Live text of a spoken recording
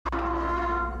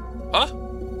Huh?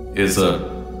 Is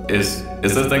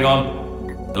this thing on?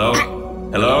 Hello?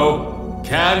 Hello?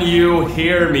 Can you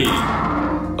hear me?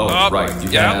 Oh, right, you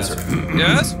can't answer.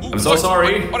 Yes? I'm so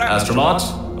sorry, What happened? astronaut,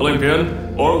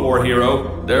 Olympian, or war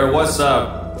hero. There was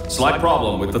a slight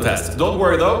problem with the test. Don't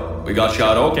worry though, we got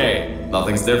shot okay.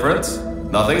 Nothing's different,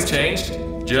 nothing's changed.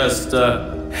 Just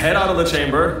head out of the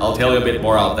chamber, I'll tell you a bit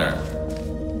more out there.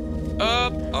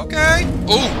 Okay.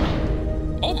 Ooh.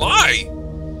 Oh my!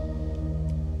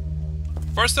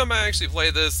 First time I actually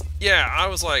played this, yeah, I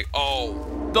was like, oh.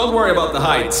 Don't worry about the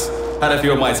heights. Had a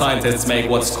few of my scientists make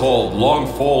what's called long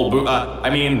fall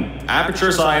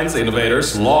aperture science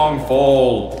innovators, long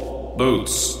fall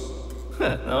boots.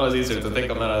 That was easier to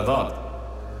think of than I thought.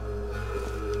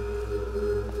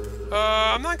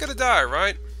 I'm not gonna die,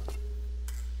 right?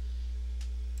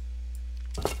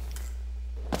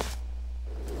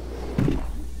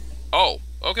 Oh,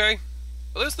 okay.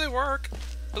 At least they work.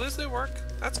 At least they work.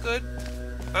 That's good.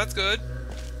 That's good.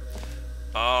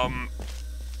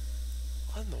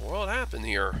 What in the world happened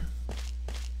here?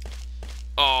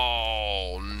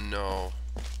 Oh, no.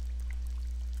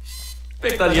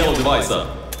 Pick that yellow device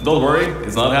up. Don't worry,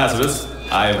 it's not hazardous.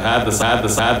 I've had the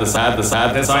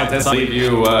scientists leave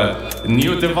you a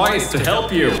new device to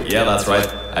help you. Yeah, that's right.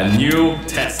 A new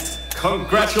test.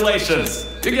 Congratulations!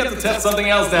 You get to test something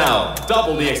else now.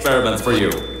 Double the experiments for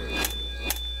you.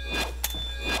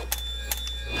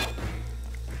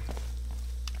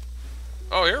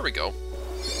 Oh, here we go.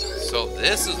 So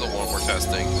this is the one we're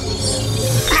testing.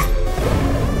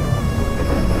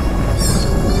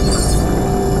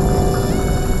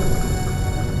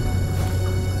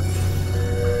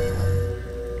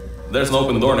 There's an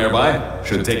open door nearby.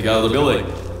 Should take you out of the building.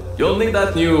 You'll need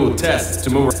that new test to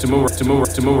move.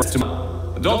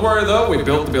 Don't worry though, we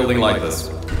built the building like this.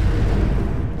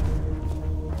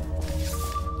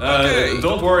 Okay.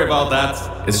 Don't worry about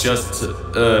that. It's just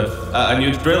a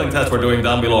new drilling test we're doing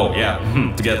down below. Yeah,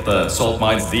 to get the salt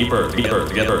mines deeper,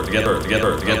 together.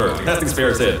 Testing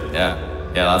spheres in. Yeah,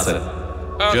 that's it.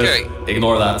 Okay. Just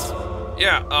ignore that.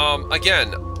 Yeah,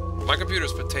 again, my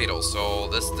computer's potatoes, so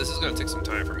this is gonna take some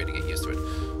time for me to get used to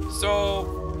it. So,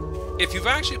 if you've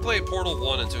actually played Portal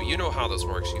 1 and 2, you know how this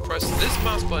works. You press this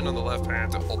mouse button on the left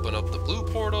hand to open up the blue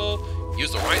portal,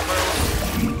 use the right mouse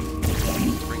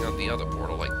to bring out the other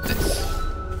portal like this.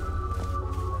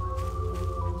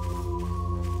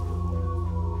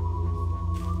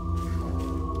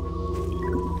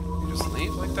 Just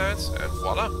leave like that, and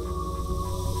voila.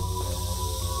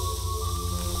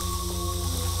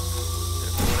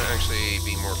 If you want to actually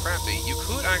be more crafty, you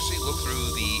could actually look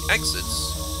through the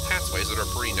exits, pathways that are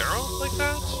pretty narrow like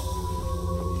that.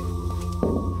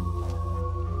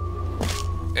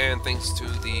 And thanks to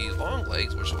the long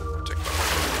legs, which will protect the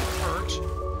heart,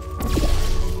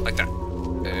 like that.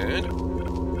 And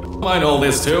Mind all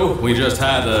this too. We just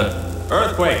had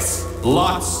earthquakes.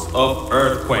 Lots of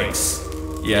earthquakes.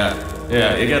 Yeah,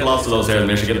 you get lots of those here in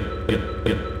Michigan.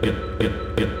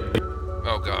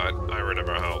 oh god, I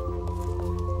remember how.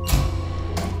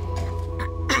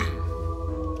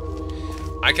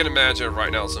 I can imagine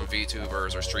right now some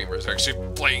VTubers or streamers actually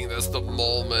playing this the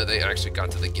moment they actually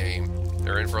got to the game.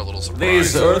 They're in for a little surprise.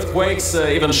 These earthquakes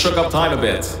even shook up time a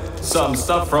bit. Some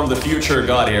stuff from the future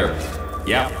got here.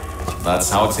 Yeah, that's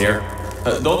how it's here.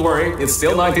 Don't worry, it's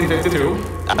still 1952.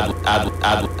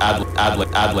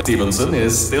 Adlai Stevenson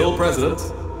is still president.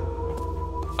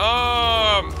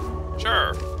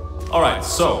 Sure. Alright,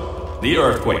 so, the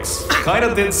earthquakes.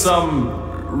 Kinda did some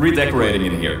redecorating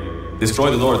in here.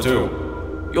 Destroyed the door too.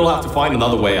 You'll have to find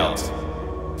another way out.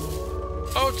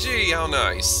 Oh gee, how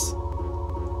nice.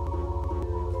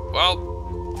 Well,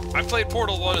 I played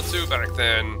Portal 1 and 2 back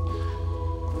then.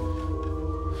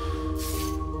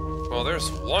 Well,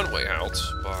 there's one way out,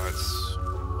 but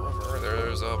however,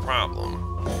 there's a problem.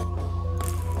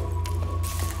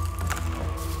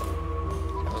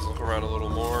 Let's look around a little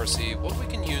more, see what we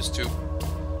can use to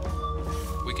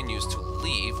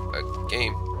leave a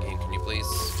game. Game, can you please?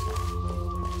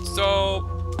 So,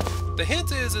 the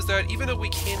hint is that even though we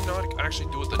cannot actually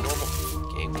do it the normal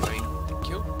game, right? Thank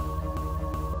you.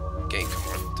 Game, come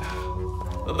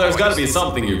on. There's gotta be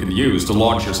something you can use to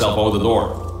launch yourself over the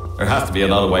door. There has to be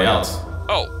another way out.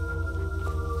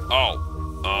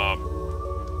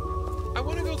 I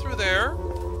want to go through there.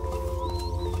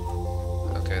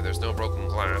 Okay, there's no broken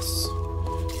glass.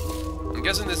 I'm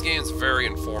guessing this game's very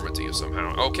informative to you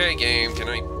somehow. Okay, game, can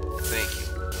I... Thank you.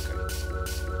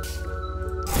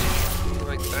 Okay.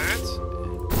 Like that.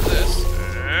 This,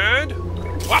 and...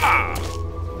 Wow!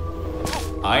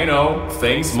 I know,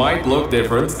 things might look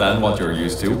different than what you're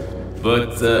used to.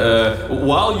 But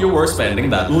while you were spending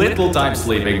that little time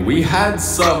sleeping, we had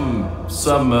some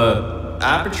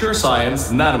Aperture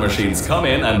Science nanomachines come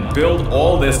in and build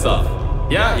all this stuff.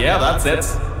 Yeah, that's it.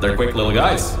 They're quick little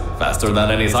guys. Faster than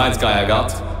any science guy I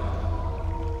got.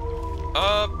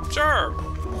 Sure.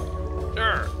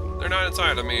 Sure. They're not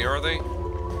inside of me, are they?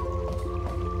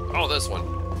 Oh, this one.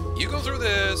 You go through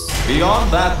this.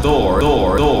 Beyond that door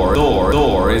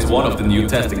is one of the new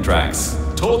testing tracks.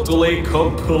 Totally,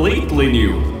 completely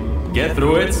new. Get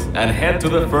through it and head to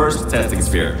the first testing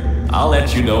sphere. I'll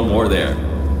let you know more there.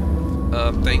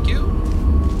 Thank you.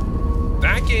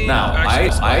 That game. Now, I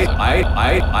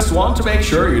just want to make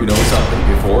sure you know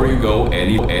something before you go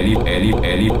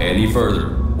any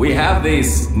further. We have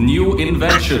these new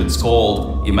inventions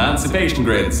called emancipation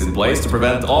grids in place to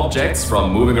prevent objects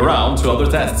from moving around to other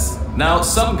tests. Now,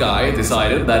 some guy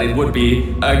decided that it would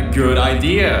be a good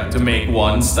idea to make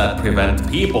ones that prevent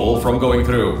people from going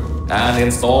through, and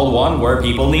installed one where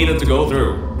people needed to go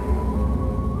through.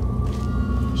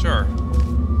 Sure.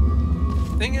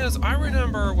 Thing is, I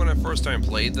remember when I first time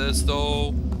played this,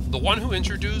 though, the one who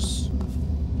introduced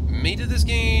me to this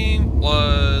game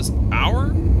was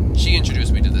Our. She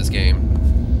introduced me to this game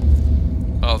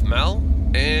of Mel,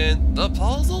 and the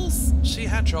puzzles she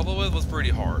had trouble with was pretty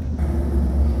hard.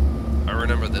 I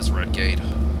remember this red gate.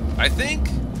 I think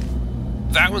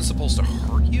that one's supposed to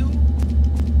hurt you.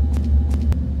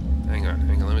 Hang on,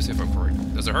 let me see if I'm correct.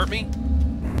 Does it hurt me?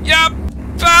 Yep!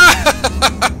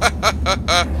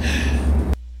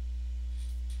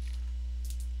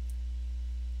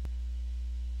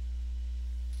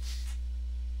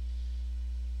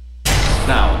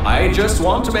 Now, I just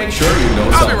want to make sure you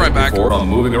know something right back. before I'm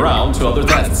moving around to other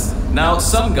tests. Now,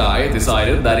 some guy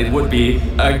decided that it would be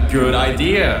a good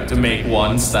idea to make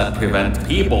ones that prevent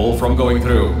people from going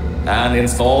through, and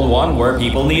installed one where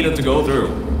people needed to go through.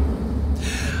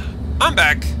 I'm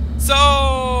back. So,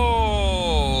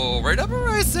 right up where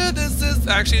I said this is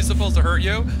actually supposed to hurt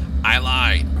you, I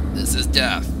lied. This is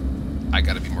death. I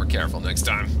gotta be more careful next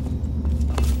time.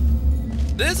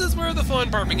 This is where the fun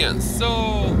part begins. So,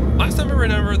 last time I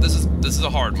remember, this is a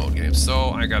hard mode game, so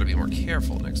I gotta be more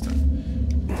careful next time.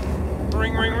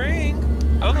 Ring, ring, ring.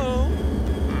 Hello.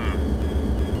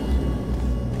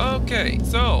 Okay,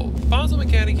 so puzzle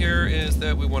mechanic here is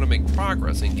that we want to make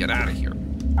progress and get out of here.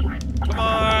 Come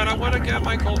on, I want to get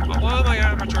my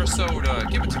Aperture soda.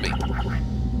 Give it to me.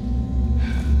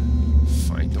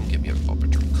 Fine, don't give me a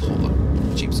Aperture cola,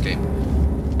 cheapskate.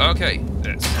 Okay,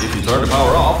 this. If you turn the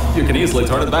power off, you can easily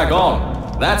turn it back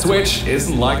on. That switch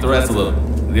isn't like the rest of them.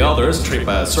 The others trip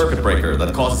a circuit breaker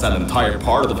that causes an entire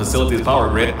part of the facility's power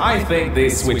grid. I think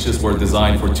these switches were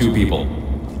designed for 2 people.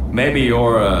 Maybe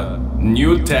your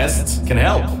new test can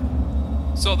help.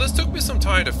 So this took me some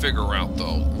time to figure out,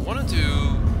 though. I want to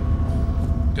do...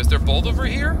 because they're both over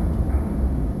here.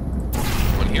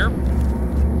 One here.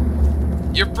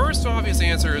 Your first obvious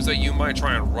answer is that you might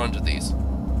try and run to these.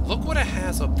 Look what it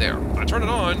has up there. I turn it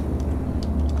on.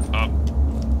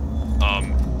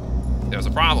 There's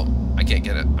a problem. I can't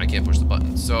get it. I can't push the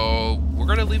button. So we're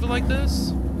gonna leave it like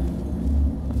this.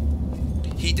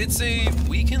 He did say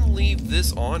we can leave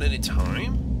this on any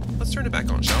time. Let's turn it back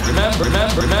on, shall we?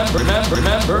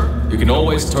 Remember. You can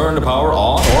always turn the power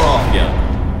on or off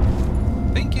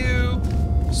again. Thank you.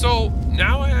 So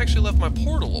now I actually left my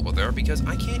portal over there because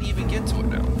I can't even get to it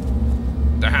now.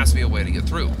 There has to be a way to get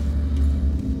through.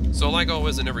 So like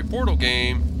always in every Portal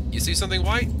game, you see something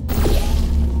white?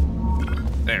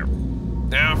 There.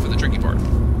 Now for the tricky part.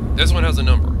 This one has a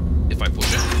number. If I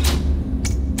push it...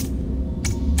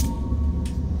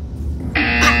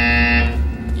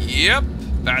 Yep,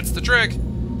 that's the trick.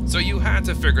 So you had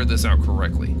to figure this out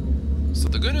correctly. So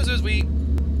the good news is we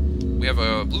have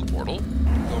a blue portal.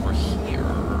 Go over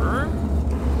here.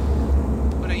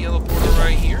 Put a yellow portal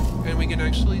right here. And we can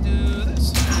actually do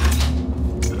this.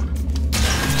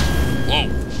 Whoa.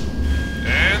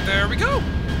 And there we go.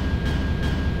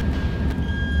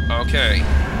 Okay.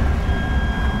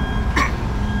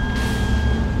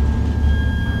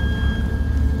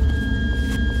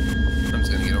 I'm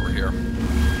just gonna get over here.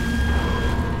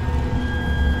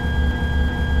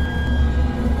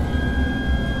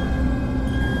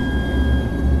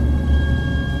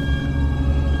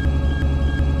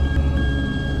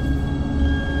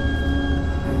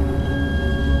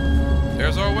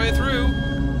 There's our way through.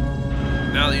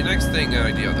 Now the next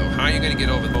idea though, how are you gonna get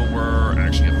over though we're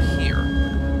actually up here?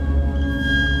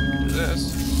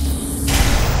 This.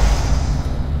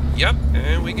 Yep,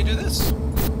 and we can do this.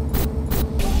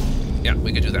 Yeah,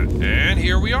 we can do that. And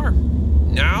here we are.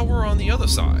 Now we're on the other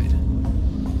side.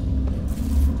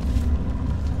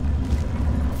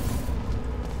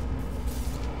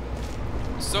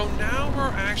 So now we're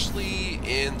actually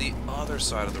in the other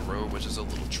side of the room, which is a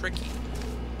little tricky.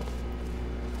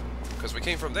 Because we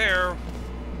came from there,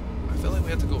 I feel like we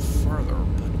have to go further,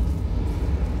 but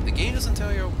the game doesn't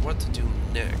tell you what to do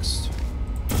next.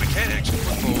 I can't actually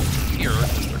put both here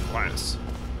because they're glass.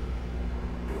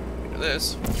 Into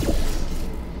this.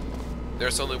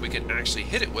 There's something we can actually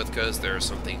hit it with because there's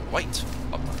something white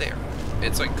up there.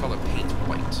 It's like color paint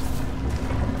white.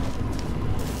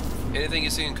 Anything you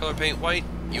see in color paint white,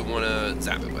 you want to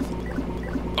zap it with.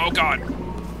 Oh god!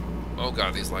 Oh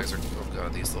god, these lights are... Oh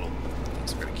god, these little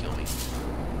things are going to kill me.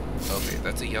 Okay,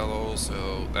 that's a yellow,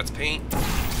 so that's paint.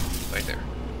 Right there.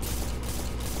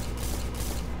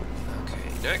 Okay,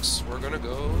 next we're going to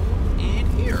go in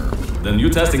here. The new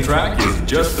testing track is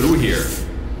just through here.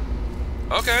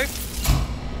 Okay.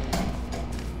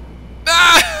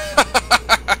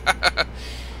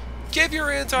 Give your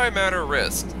antimatter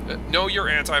wrist. Know your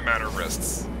antimatter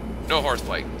wrists. No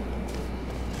horseplay.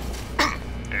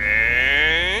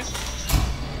 And...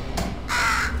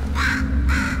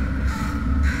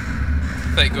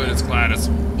 Thank goodness Gladys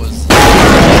was...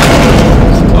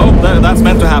 Oh, that's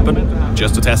meant to happen.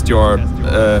 Just to test your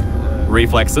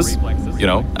reflexes. You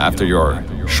know, after your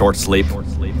short sleep.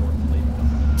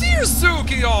 Dear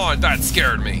Sukion, that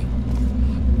scared me.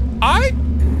 I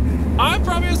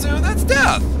probably assume that's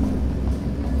death.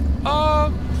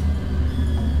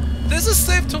 This is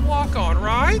safe to walk on,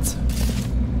 right?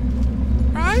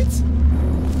 Right?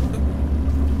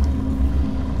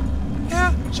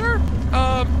 Yeah, sure.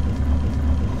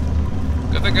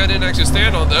 Good thing I didn't actually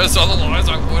stand on this, otherwise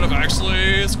I would have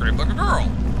actually screamed like a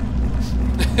girl.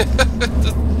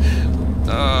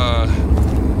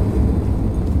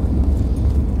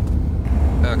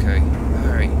 Okay,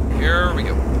 alright, here we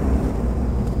go.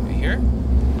 Here?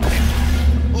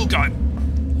 Oh god.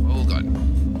 Oh god.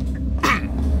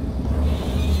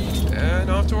 And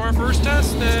off to our first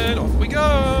test, and off we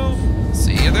go.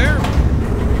 See you there.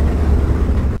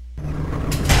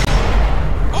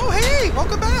 Oh hey,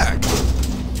 welcome back.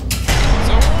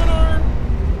 So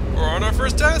we're on our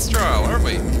first test trial, aren't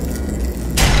we?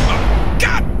 Oh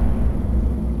god.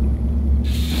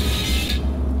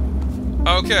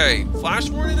 Okay, flash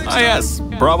warning next time? Yes,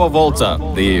 Bravo Volta,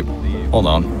 the... Hold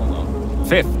on.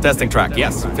 5th testing track,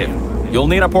 yes, 5th. You'll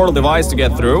need a portal device to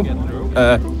get through.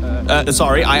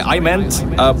 Sorry, I meant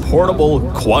a portable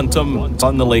quantum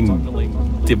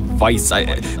tunneling device.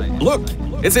 Look,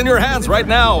 it's in your hands right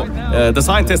now. The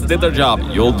scientists did their job.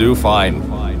 You'll do fine.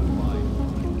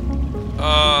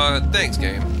 Thanks,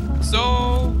 game.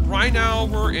 So, right now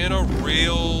we're in a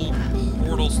real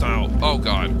portal style... Oh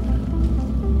god.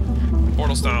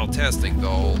 Portal style testing,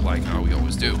 though, like how we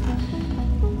always do.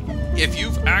 If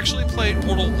you've actually played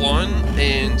Portal 1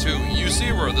 and 2, you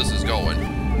see where this is going.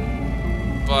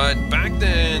 But back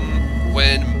then,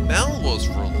 when Mel was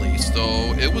released,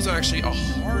 though, it was actually a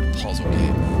hard puzzle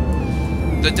game.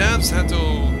 The devs had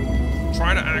to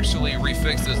try to actually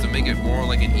refix this to make it more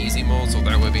like an easy mode, so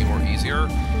that would be more easier.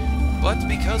 But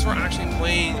because we're actually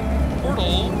playing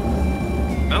Portal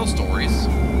Mel stories,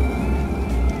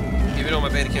 even though my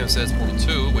Bandicam says Portal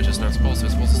 2, which is not supposed to,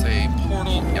 it's supposed to say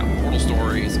Portal, yeah, Portal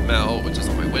Stories, Mel, which is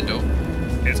on my window,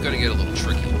 it's going to get a little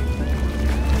tricky.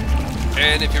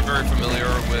 And if you're very familiar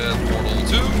with Portal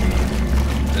 2,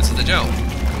 this is the gel. We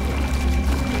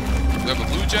have a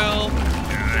blue gel,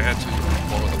 and I had to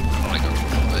follow the polygon a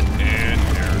little bit, and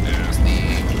there is the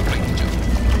white gel.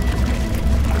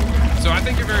 So I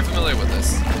think you're very familiar with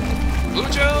this. Blue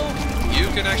gel, you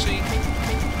can actually...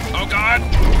 Oh god!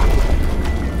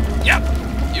 Yep!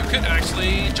 You can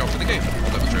actually jump to the game.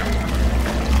 Hold up,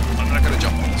 I'm not going to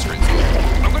jump on the screen, so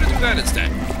I'm going to do that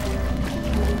instead.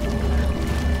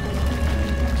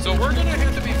 So we're going to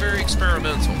have to be very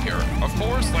experimental here. Of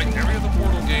course, like every other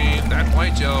Portal game, that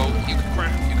white gel, you can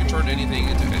craft, you can turn anything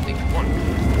into anything you want.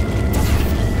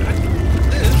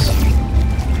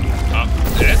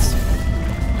 This.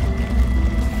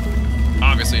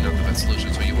 Obviously not the best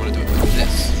solution, so you want to do it like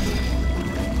this.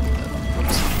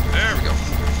 Oops. There we go.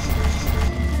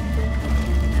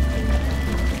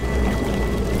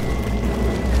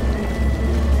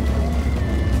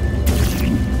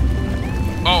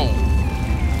 Oh!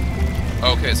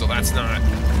 Okay, so that's not...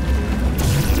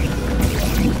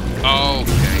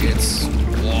 Okay, it's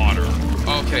water.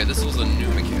 Okay, this was a new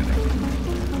mechanic.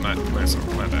 My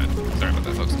bad. Sorry about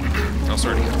that, folks. I'll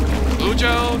start again. Blue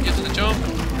gel, get to the jump.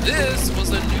 This was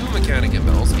a new mechanic in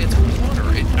Bells. It's water.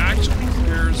 It actually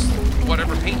clears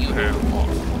whatever paint you have off.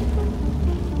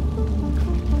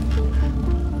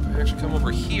 If I actually come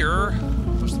over here,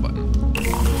 push the button.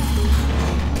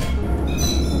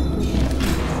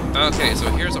 Okay, so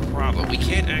here's a problem. We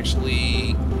can't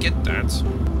actually get that.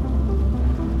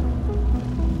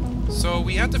 So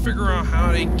we have to figure out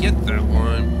how to get that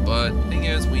one, but the thing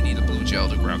is, we need a blue gel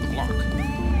to grab the block.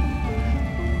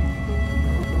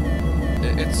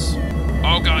 It's...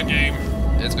 Oh god, game.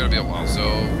 It's gonna be a while,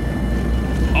 so...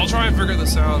 I'll try and figure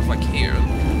this out if I can.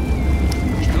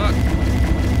 Not...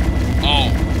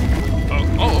 Oh,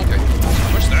 okay.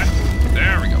 Push that.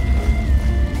 There we go.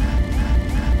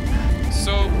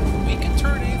 So, we can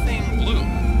turn anything blue.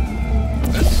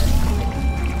 Let's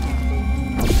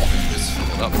just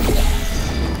fill it up.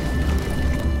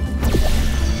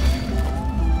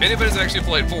 Anybody's actually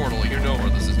played Portal, you know where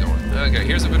this is going. Okay,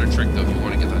 here's a bit of trick though if you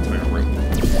want to get that entire room.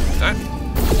 That.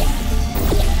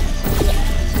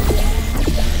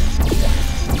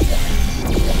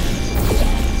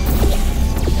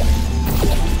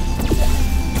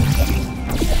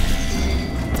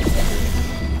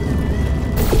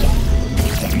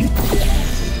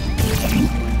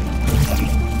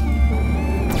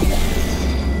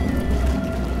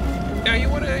 Yeah, you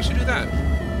want to actually do that.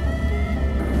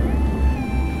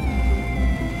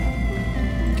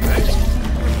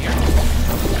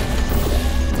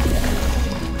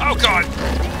 Oh god!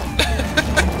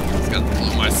 Just got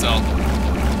blew myself.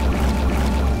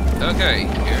 Okay,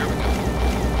 here we go.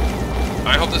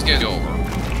 I hope this game's over.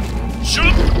 Shut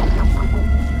up!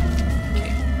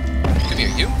 Okay. Come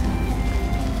here, you.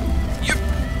 You!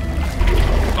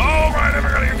 Alright,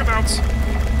 everybody, here come out.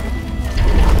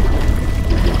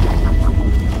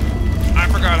 I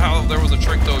forgot how there was a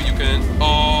trick though you can...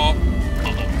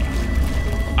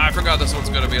 I forgot this one's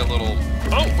gonna be a little...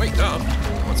 Oh, wait, duh.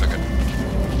 1 second.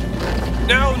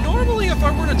 Now, normally if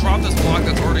I were to drop this block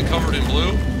that's already covered in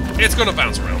blue, it's gonna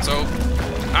bounce around, so...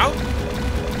 Out.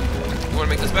 You wanna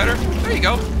make this better? There you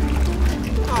go.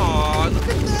 Aw, look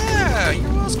at that!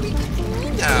 You're all squeaky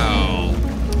clean now.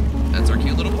 That's our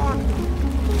cute little block.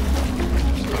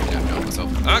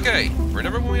 Okay,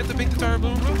 remember when we have to paint the entire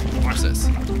blue room? Watch this.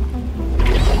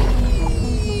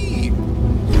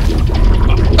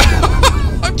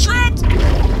 I'm trapped!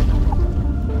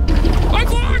 My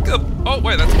block! Oh,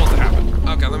 wait, that's supposed to happen.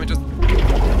 Okay, let me just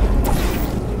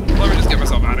get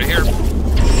myself out of here.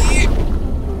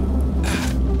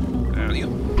 Out of you.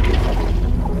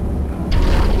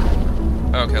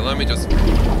 Okay, let me clean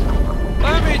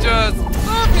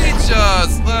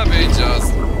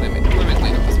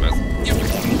up this mess. Yep.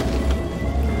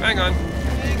 Hang on.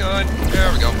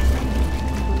 There we go.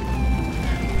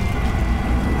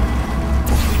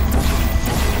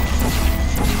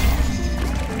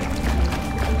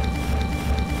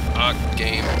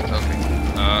 Game. Okay.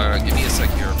 Give me a sec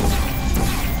here.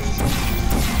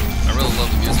 I really love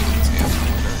the music in this game.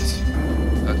 Nice.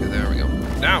 Okay, there we go.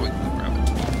 Now we can grab it.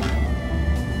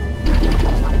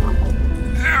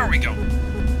 There we go.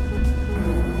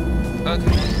 Okay,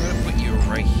 I'm gonna put you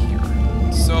right here.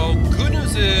 So, good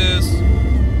news is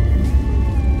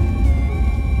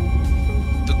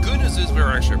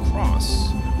we're actually across.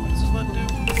 What does this button do?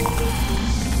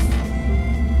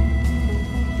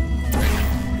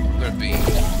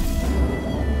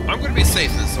 I'm gonna be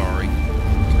safe than sorry.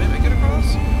 Can I make it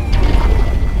across?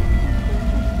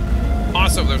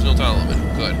 Awesome, there's no time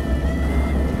limit. Good.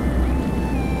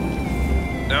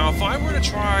 Now, if I were to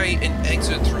try and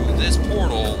exit through this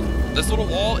portal, this little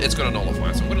wall, it's gonna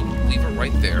nullify. So I'm gonna leave it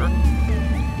right there.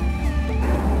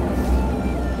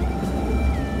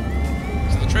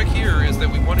 So the trick here is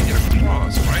that we want to get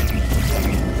across, right?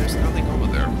 There's nothing over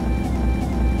there.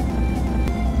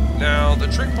 Now, the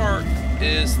trick part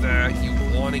is that you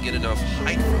want to get enough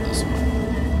height for this one.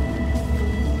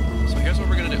 So here's what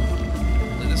we're going to do.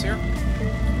 Leave this here.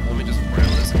 Let me just grab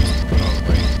this and just put it out of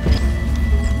the way.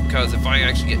 Because if I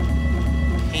actually get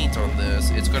paint on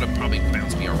this, it's going to probably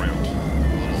bounce me around. A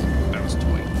little bounce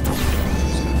toy.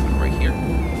 Just going to put it right here.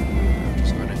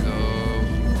 Just going to go...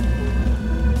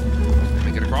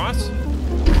 Make it across.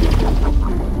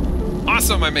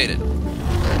 Awesome, I made it.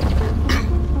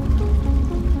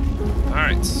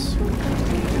 Alright.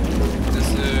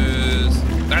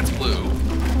 That's blue.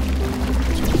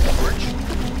 Orange.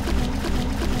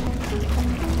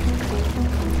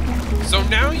 So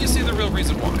now you see the real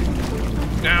reason why.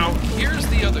 Now, here's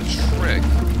the other trick.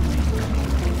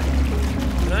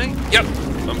 Can I? Yep.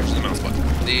 I'm pushing the mouse button.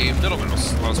 The middle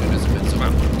mouse allows me to zoom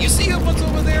out. You see what's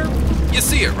over there? You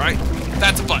see it, right?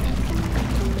 That's a button.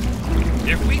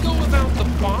 If we go without the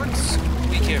box,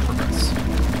 we can't progress.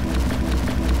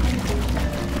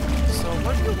 So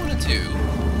what do you want to do?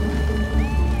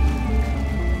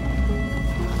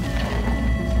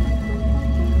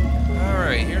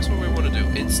 Alright, here's what we want to do.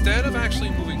 Instead of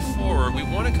actually moving forward, we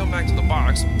want to come back to the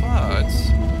box, but...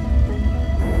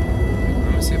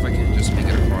 Let me see if I can just make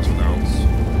it across without...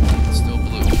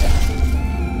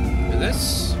 blue. And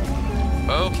this?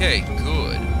 Okay,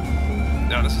 good.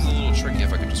 Now this is a little tricky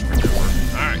if I can just remember.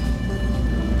 Alright.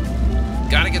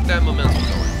 Gotta get that momentum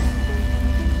going.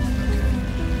 Okay.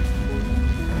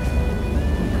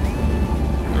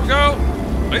 Here we go!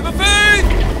 Leap of faith!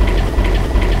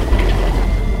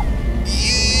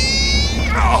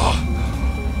 Oh.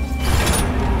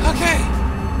 Okay.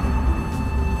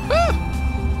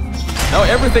 Now,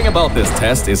 everything about this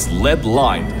test is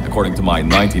lead-lined, according to my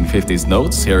 1950s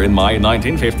notes here in my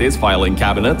 1950s filing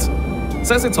cabinet.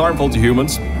 Says it's harmful to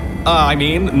humans. I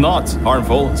mean, not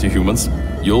harmful to humans.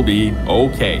 You'll be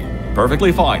okay.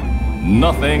 Perfectly fine.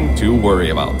 Nothing to worry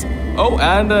about. Oh,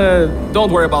 and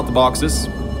don't worry about the boxes.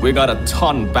 We got a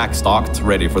ton backstocked,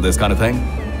 ready for this kind of thing.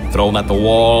 Thrown at the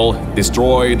wall,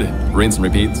 destroyed, rinse and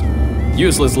repeat.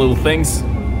 Useless little things.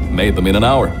 Made them in an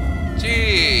hour.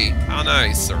 Gee, how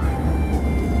nice, sir.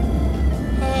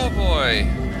 Oh boy.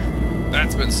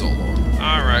 That's been so long.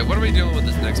 Alright, what are we doing with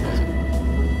this next puzzle?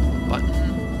 Button.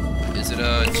 Is it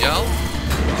a gel?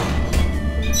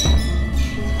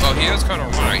 Oh, he is kind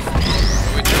of right.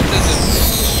 If we turn this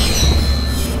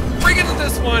in. Bring it to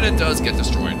this one, it does get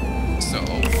destroyed. So,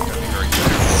 gotta be very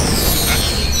careful.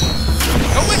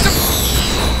 Don't make jump!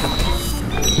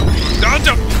 Don't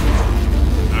jump!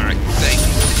 Alright, thank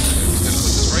you. I'm just gonna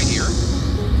put this right here.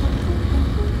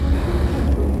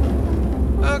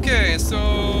 Okay, so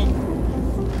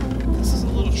this is a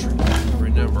little tricky to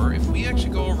remember. If we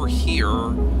actually go over here,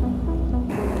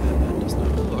 that does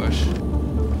not push.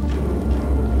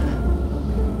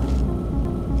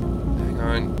 Hang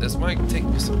on, this might take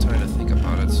me some time to think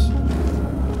about it.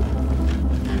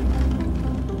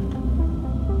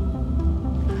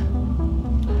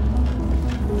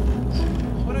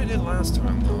 What I did last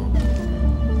time, though.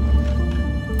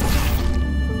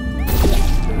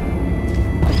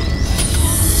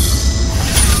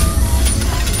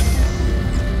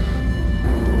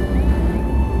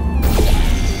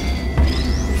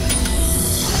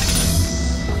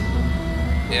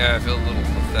 Yeah, I feel a little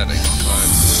pathetic, but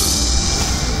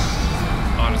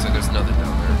honestly, there's nothing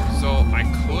down there. So I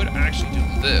could actually do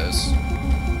this.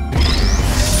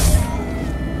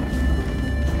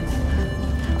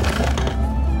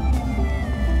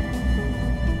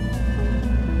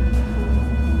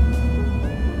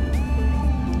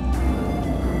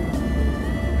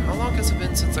 How long has it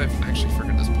been since I've actually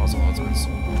figured this puzzle out? It's been so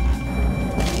long.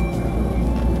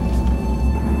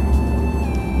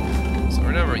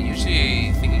 Remember,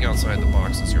 usually thinking outside the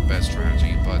box is your best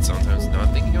strategy, but sometimes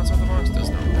not thinking outside the box does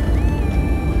not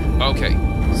work. Okay,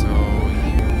 so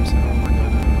here's how we're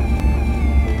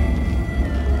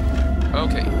gonna...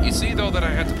 Okay, you see though that I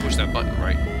had to push that button,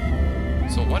 right?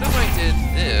 So what if I did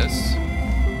this?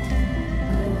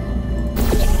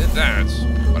 Did that,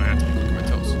 but I had to be quick on my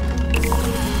toes.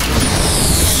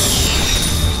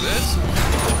 There's this.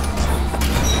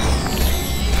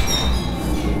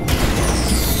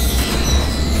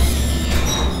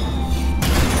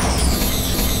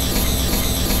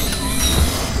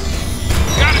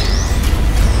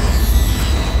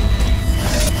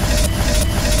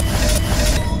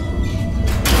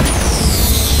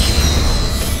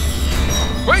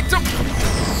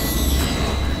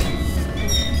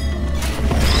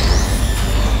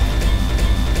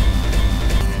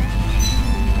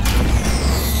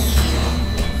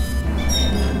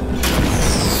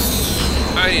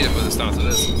 I need to put a stop to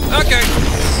this. Okay.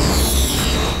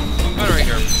 All right,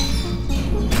 here.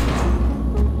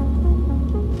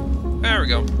 There we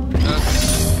go.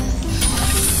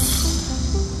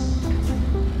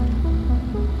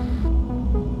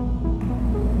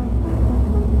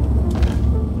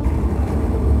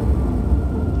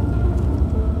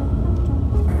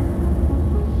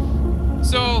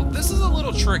 So this is a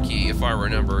little tricky, if I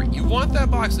remember. You want that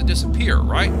box to disappear,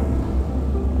 right?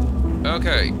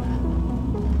 Okay.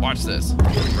 Watch this.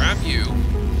 Grab you.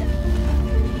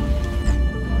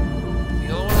 The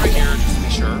other one right here, just to be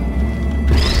sure.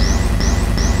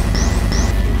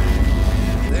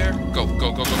 There. Go,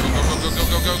 go, go, go, go, go, go, go, go,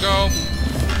 go, go, go.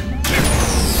 There.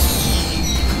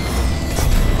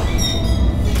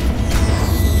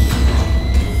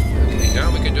 Okay, now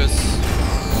we can just...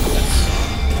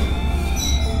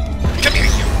 Come here,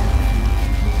 you.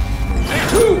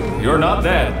 You're not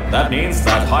dead. That means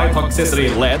that high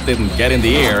toxicity lead didn't get in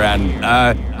the air and,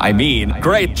 I mean,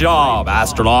 great job,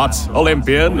 astronaut,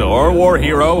 Olympian, or war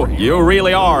hero. You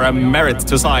really are a merit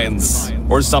to science.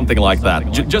 Or something like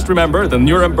that. Just remember the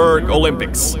Nuremberg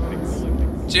Olympics.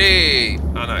 Gee,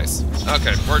 how nice.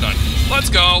 Okay, we're done. Let's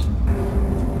go.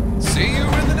 See you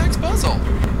in the next puzzle.